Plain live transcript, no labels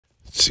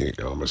Let's see,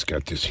 I almost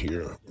got this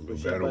here.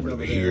 Move that over to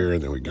here,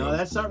 and then we go. No,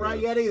 that's not right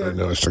yet either.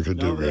 No, it's not going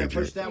to do it right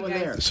push that one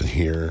there. This is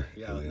here.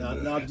 Yeah,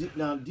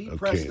 now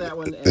depress that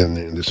one.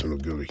 Then this one will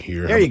go to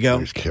here. There you go.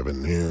 There's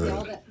Kevin there.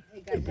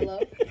 Hey guys, hello.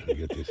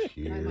 Get this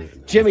here.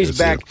 Jimmy's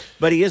back,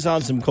 but he is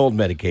on some cold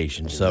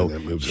medication. So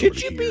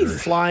should you be here.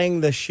 flying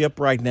the ship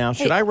right now?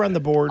 Should I run the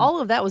board? All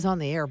of that was on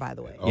the air, by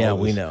the way. Yeah,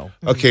 we know.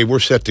 Okay, we're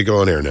set to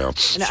go on air now.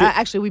 And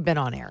actually, we've been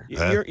on air.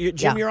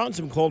 Jim, you're on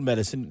some cold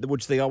medicine,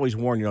 which they always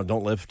warn,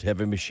 don't lift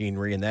heavy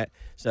machinery and that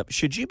stuff.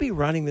 Should you be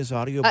running this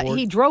audio board?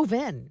 He drove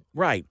in.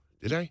 Right.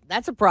 Did I?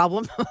 That's a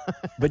problem.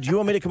 But do you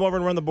want me to come over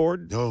and run the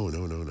board? No,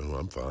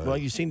 I'm fine. Well,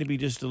 you seem to be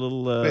just a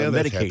little that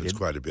medicated. happens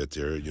quite a bit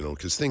there,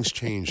 because things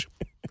change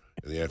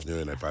in the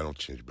afternoon. If I don't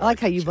change back. I like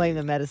how you blame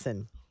the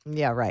medicine.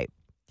 Yeah, right.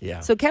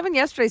 Yeah. So Kevin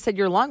yesterday said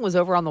your lung was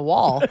over on the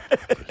wall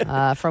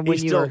from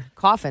when you were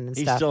coughing and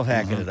He's stuff. still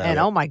hacking it out. And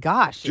oh my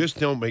gosh.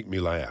 Just don't make me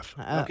laugh.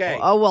 Okay.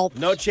 Oh, well.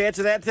 No chance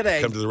of that today.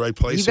 Come to the right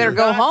place. You better here.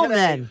 go home today.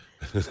 then.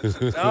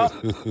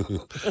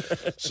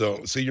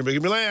 So, see, you're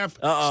making me laugh.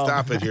 Uh-oh.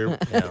 Stop it here.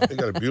 We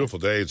got a beautiful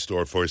day in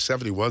store for us.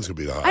 71's going to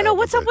be the high. I know.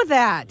 What's up with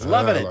that?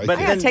 Loving it. like But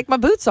I got to take my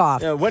boots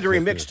off. wintry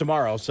mix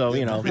tomorrow, so,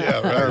 Yeah,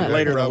 right,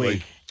 later in the probably.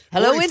 week.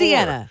 Hello, 44,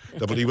 Indiana.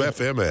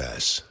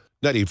 WFMS.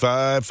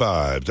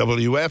 95.5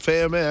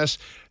 WFMS.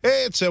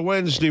 It's a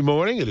Wednesday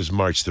morning. It is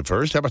March the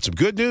 1st. How about some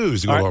good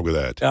news to go along with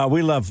that?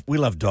 We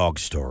love dog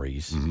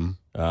stories.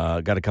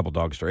 Got a couple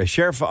dog stories. A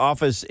sheriff's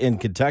office in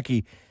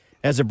Kentucky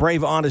has a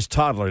brave, honest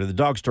toddler. The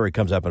dog story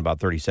comes up in about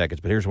 30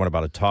 seconds, but here's one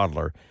about a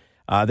toddler.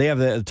 They have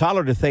the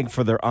toddler to thank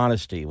for their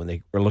honesty when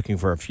they were looking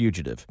for a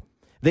fugitive.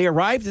 They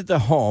arrived at the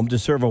home to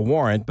serve a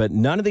warrant, but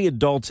none of the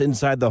adults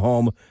inside the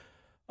home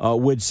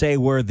would say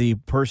where the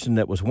person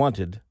that was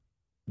wanted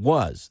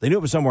was. They knew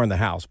it was somewhere in the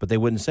house, but they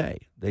wouldn't say.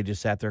 They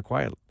just sat there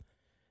quietly.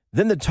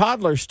 Then the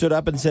toddler stood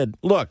up and said,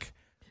 look,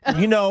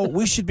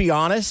 we should be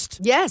honest.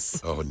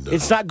 Yes. Oh, no.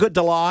 It's not good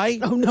to lie.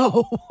 Oh,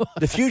 no.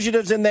 The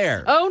fugitive's in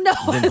there. Oh, no.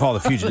 Didn't call the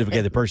fugitive,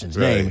 gave the person's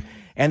Right. name.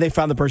 And they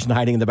found the person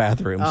hiding in the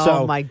bathroom. Oh,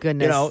 So, my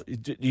goodness.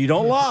 You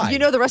don't lie.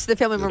 The rest of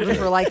the family members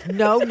were like,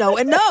 no, no,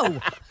 and no.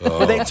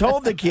 But they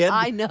told the kid.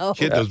 I know.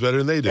 Kid knows better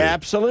than they do.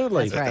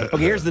 Absolutely. That's right.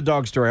 Okay, here's the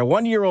dog story. A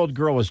 1-year-old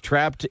girl was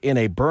trapped in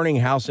a burning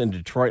house in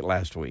Detroit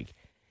last week,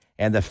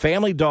 and the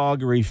family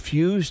dog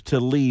refused to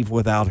leave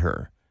without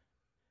her.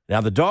 Now,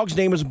 the dog's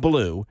name is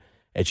Blue,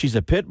 and she's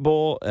a pit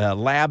bull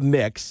lab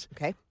mix.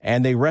 Okay.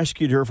 And they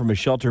rescued her from a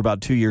shelter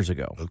about 2 years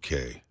ago.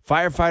 Okay.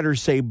 Firefighters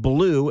say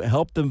Blue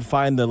helped them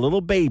find the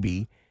little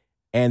baby,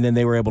 and then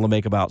they were able to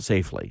make them out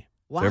safely.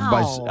 Wow. So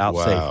everybody's out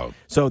safe.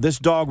 So this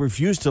dog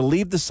refused to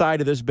leave the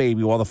side of this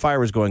baby while the fire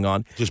was going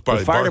on. Just when by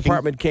the fire barking?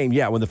 department came.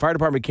 Yeah, when the fire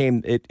department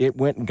came, it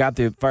went and got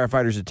the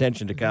firefighters'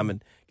 attention to come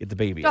and get the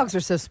baby. Dogs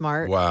are so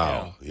smart.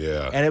 Wow.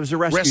 Yeah. And it was a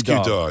rescue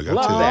dog. I'll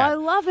Love tell you. that. I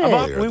love it.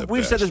 They're the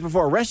We've said best. this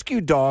before. Rescue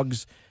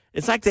dogs,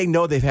 it's like they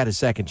know they've had a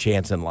second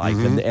chance in life,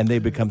 and they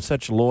become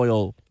such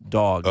loyal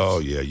dogs. Oh,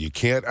 yeah. You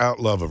can't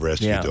outlove a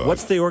rescue dog.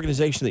 What's the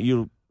organization that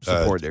you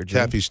support there, Jim?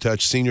 Taffy's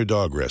Touch Senior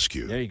Dog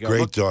Rescue. There you go.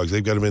 Great Look- dogs.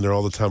 They've got them in there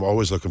all the time,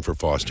 always looking for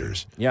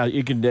fosters. Yeah,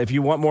 you can. If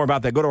you want more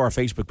about that, go to our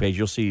Facebook page.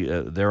 You'll see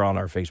they're on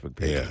our Facebook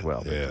page as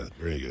well. Yeah,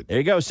 very good. There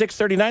you go,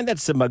 6:39.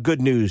 That's some good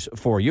news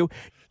for you.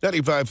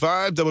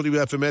 95.5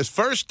 WFMS.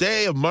 First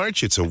day of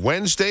March. It's a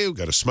Wednesday. We've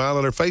got a smile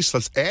on our face.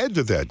 Let's add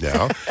to that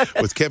now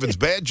with Kevin's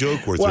bad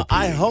joke worth Well,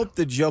 repeating. I hope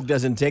the joke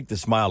doesn't take the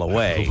smile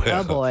away.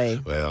 Oh,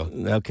 boy. Well,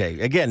 Okay,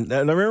 again,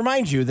 let me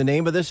remind you, the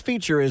name of this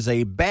feature is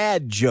a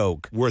bad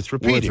joke. worth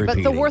repeating.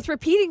 But the worth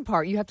repeating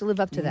part, you have to live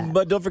up to that.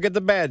 But don't forget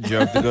the bad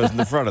joke that goes in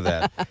the front of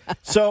that.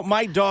 So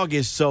my dog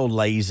is so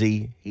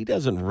lazy. He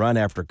doesn't run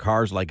after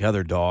cars like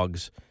other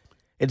dogs.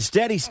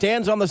 Instead, he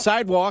stands on the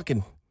sidewalk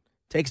and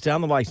takes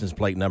down the license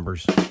plate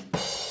numbers.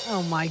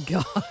 Oh, my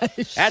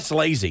gosh. That's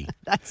lazy.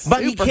 That's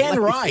But he super can lazy.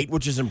 write,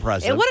 which is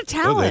impressive. And what a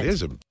Oh, talent. that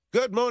is a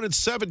good morning,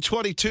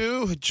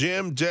 722.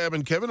 Jim, Deb,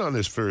 and Kevin on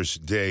this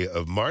first day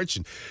of March.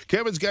 And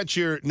Kevin's got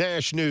your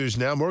Nash news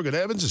now. Morgan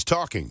Evans is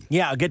talking.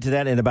 Yeah, I'll get to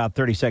that in about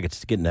 30 seconds.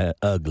 It's getting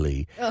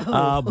ugly.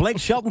 Blake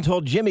Shelton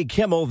told Jimmy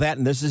Kimmel that,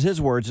 and this is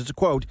his words, it's a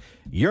quote,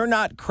 "You're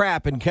not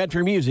crap in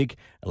country music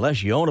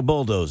unless you own a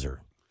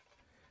bulldozer."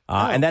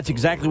 And that's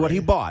exactly what he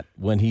bought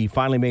when he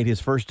finally made his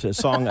first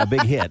song a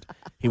big hit.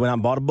 He went out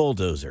and bought a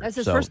bulldozer. That's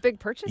his first big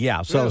purchase?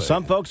 Yeah, so Really?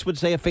 some folks would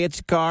say a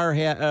fancy car,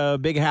 a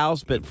big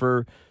house, but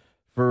for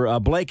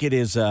Blake, it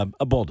is a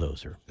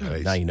bulldozer.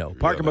 Nice. Now you know. Real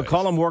Parker nice.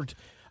 McCollum worked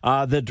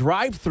the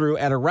drive-thru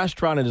at a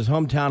restaurant in his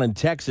hometown in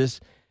Texas,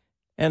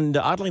 and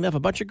oddly enough, a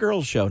bunch of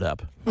girls showed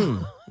up.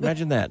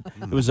 Imagine that.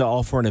 It was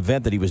all for an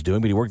event that he was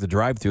doing, but he worked the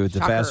drive-thru at the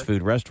Shocker. fast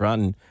food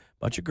restaurant, and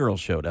a bunch of girls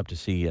showed up to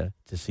see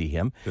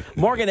him.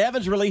 Morgan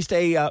Evans released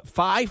a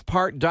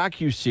 5-part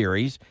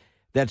docuseries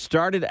that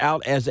started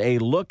out as a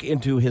look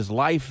into his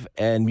life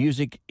and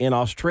music in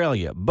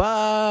Australia,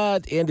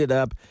 but ended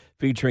up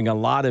featuring a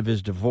lot of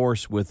his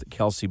divorce with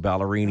Kelsey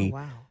Ballerini. Oh,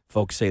 wow.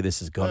 Folks say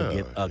this is going to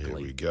get Oh, ugly.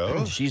 here we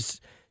go. She's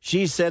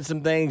she said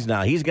some things.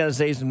 Now he's going to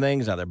say some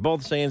things. Now they're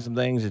both saying some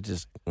things. It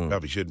just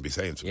Probably shouldn't be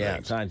saying some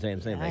things. Yeah, saying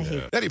the same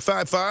thing.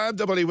 95.5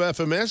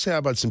 WFMS. How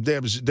about some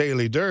Deb's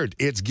Daily Dirt?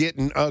 It's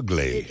getting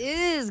ugly. It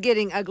is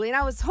getting ugly, and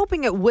I was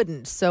hoping it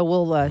wouldn't. So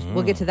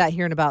we'll get to that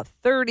here in about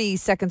 30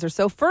 seconds or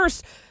so.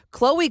 First,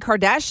 Khloe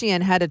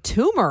Kardashian had a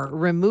tumor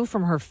removed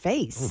from her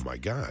face. Oh my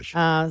gosh!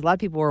 A lot of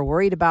people were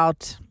worried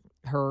about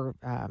her,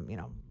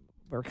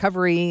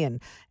 recovery and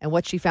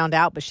what she found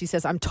out. But she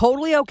says, "I'm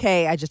totally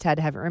okay. I just had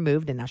to have it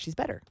removed, and now she's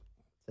better."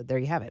 So there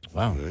you have it.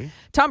 Wow. Really?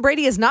 Tom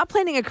Brady is not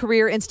planning a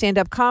career in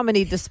stand-up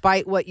comedy,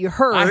 despite what you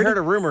heard. I heard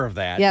a rumor of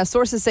that. Yeah,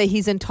 sources say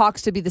he's in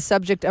talks to be the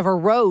subject of a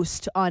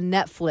roast on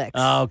Netflix.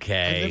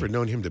 Okay. I've never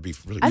known him to be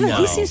really. I don't know.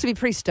 He No. seems to be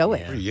pretty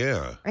stoic.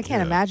 Yeah. I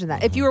can't imagine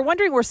that. If you were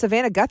wondering where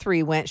Savannah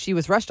Guthrie went, she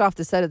was rushed off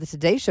the set of the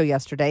Today Show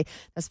yesterday.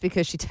 That's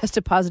because she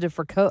tested positive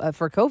for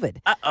COVID.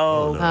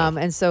 Uh-oh.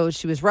 And so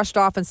she was rushed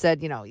off and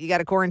said, you got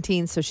to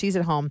quarantine, so she's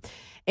at home.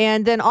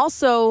 And then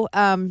also,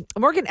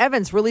 Morgan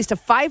Evans released a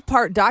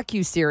 5-part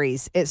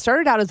docuseries. It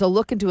started out as a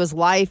look into his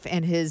life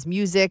and his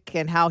music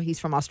and how he's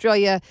from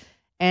Australia.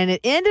 And it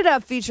ended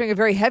up featuring a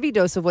very heavy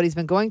dose of what he's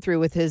been going through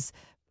with his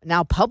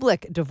now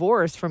public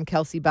divorce from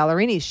Kelsey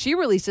Ballerini. She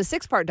released a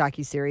 6-part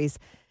docuseries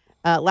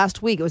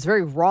last week. It was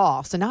very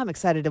raw. So now I'm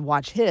excited to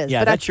watch his.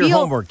 Yeah, but that's your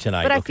homework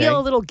tonight, But I okay? feel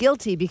a little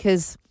guilty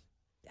because,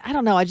 I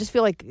don't know, I just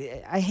feel like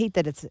I hate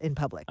that it's in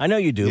public. I know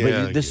you do,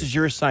 Yeah, but this is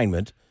your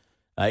assignment.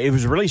 It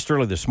was released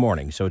early this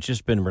morning, so it's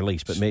just been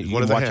released. But maybe you One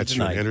can of the watch it hats,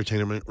 you're tonight,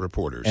 entertainment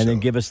reporters, and then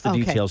so. give us the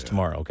Okay. details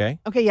tomorrow. Okay?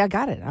 Okay, yeah, I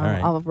got it. right.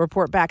 I'll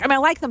report back. I mean, I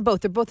like them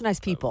both. They're both nice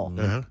people.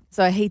 Uh-huh.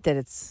 So I hate that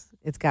it's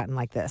gotten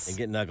like And this.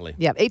 getting ugly.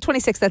 Yeah,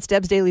 8:26. That's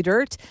Deb's Daily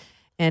Dirt,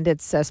 and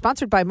it's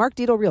sponsored by Mark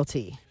Dietel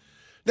Realty.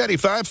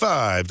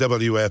 95.5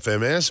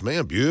 WFMS.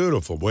 Man,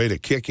 beautiful way to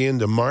kick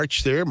into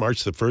March there.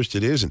 March the 1st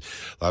it is, and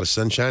a lot of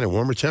sunshine and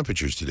warmer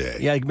temperatures today.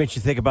 Yeah, it makes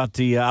you think about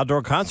the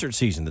outdoor concert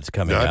season that's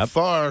coming Not up.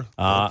 far.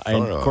 Not far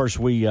And of off. course,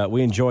 we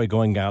enjoy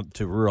going out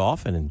to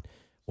Rudolph and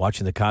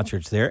watching the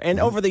concerts there. And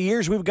over the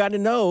years, we've gotten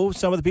to know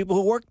some of the people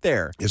who work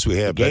there. Yes, we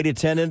have. Gate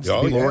attendants,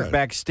 Oh, people who yeah. work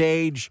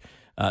backstage.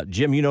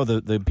 Jim, you know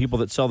the people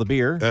that sell the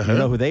beer. You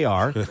know who they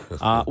are.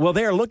 Well,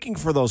 they are looking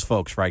for those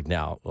folks right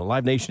now. Well,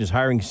 Live Nation is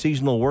hiring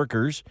seasonal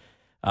workers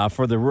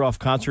for the Rudolph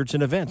concerts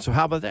and events. So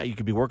how about that? You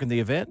could be working the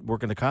event,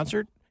 working the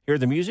concert, hear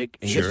the music,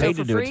 and Sure. get paid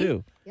to For do it free?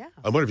 too. Yeah.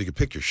 I wonder if you could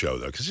pick your show,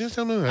 though, because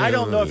I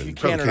don't know if you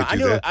can or not.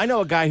 I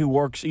know a guy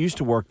who used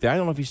to work there. I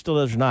don't know if he still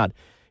does or not.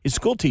 He's a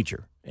school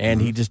teacher, and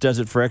he just does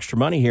it for extra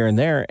money here and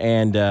there.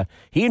 And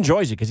he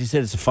enjoys it because he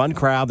said it's a fun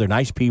crowd. They're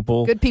nice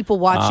people. Good people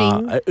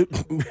watching.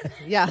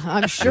 Yeah,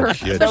 I'm sure,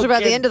 especially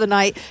by the end of the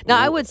night. Now,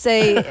 I would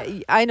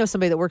say I know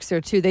somebody that works there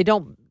too. They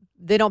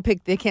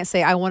can't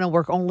say I want to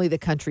work only the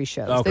country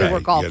shows. Okay. They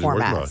work all Yeah, they work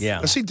them formats. all. Yeah.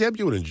 I see, Deb,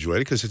 you would enjoy it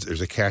because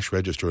there's a cash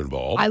register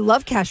involved. I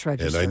love cash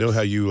registers. and I know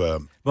how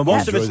you. But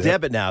most of enjoy it's that.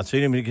 debit now, so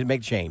you can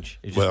make change.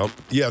 It's just- Well,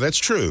 yeah, that's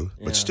true.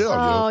 But still,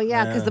 Oh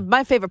yeah, because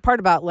my favorite part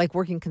about like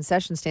working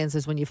concession stands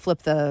is when you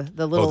flip the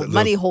little the-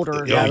 money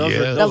holder, Yeah, those are-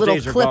 that those little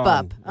days are clip gone,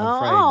 up. I'm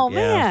afraid. Oh Yeah.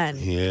 man,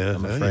 Yeah,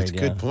 I'm that's afraid, a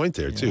good point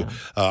there, too.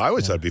 I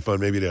always thought it'd be fun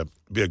maybe to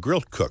be a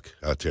grill cook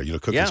out there,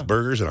 cook Yeah. those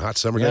burgers on a hot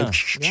summer Yeah. day.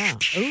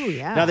 yeah, ooh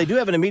yeah. Now, they do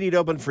have an immediate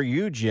open for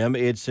you, Jim.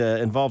 It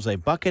involves a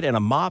bucket and a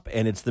mop,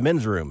 and it's the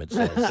men's room, it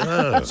says.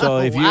 So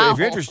if Wow.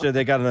 you're interested,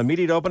 they got an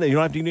immediate open. You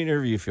don't have to do an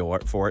interview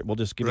for it. We'll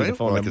just give you the Right?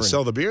 phone Well, I number. can and-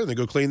 sell the beer and then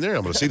go clean there.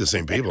 I'm going to see the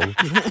same people.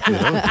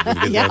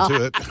 Get down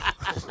to it.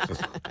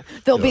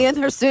 They'll be in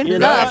there soon You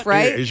know enough, what?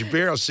 right? Here's your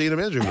beer. I'll see you in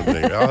the men's room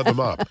today. I'll have them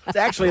up. It's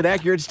actually an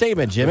accurate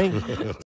statement, Jimmy.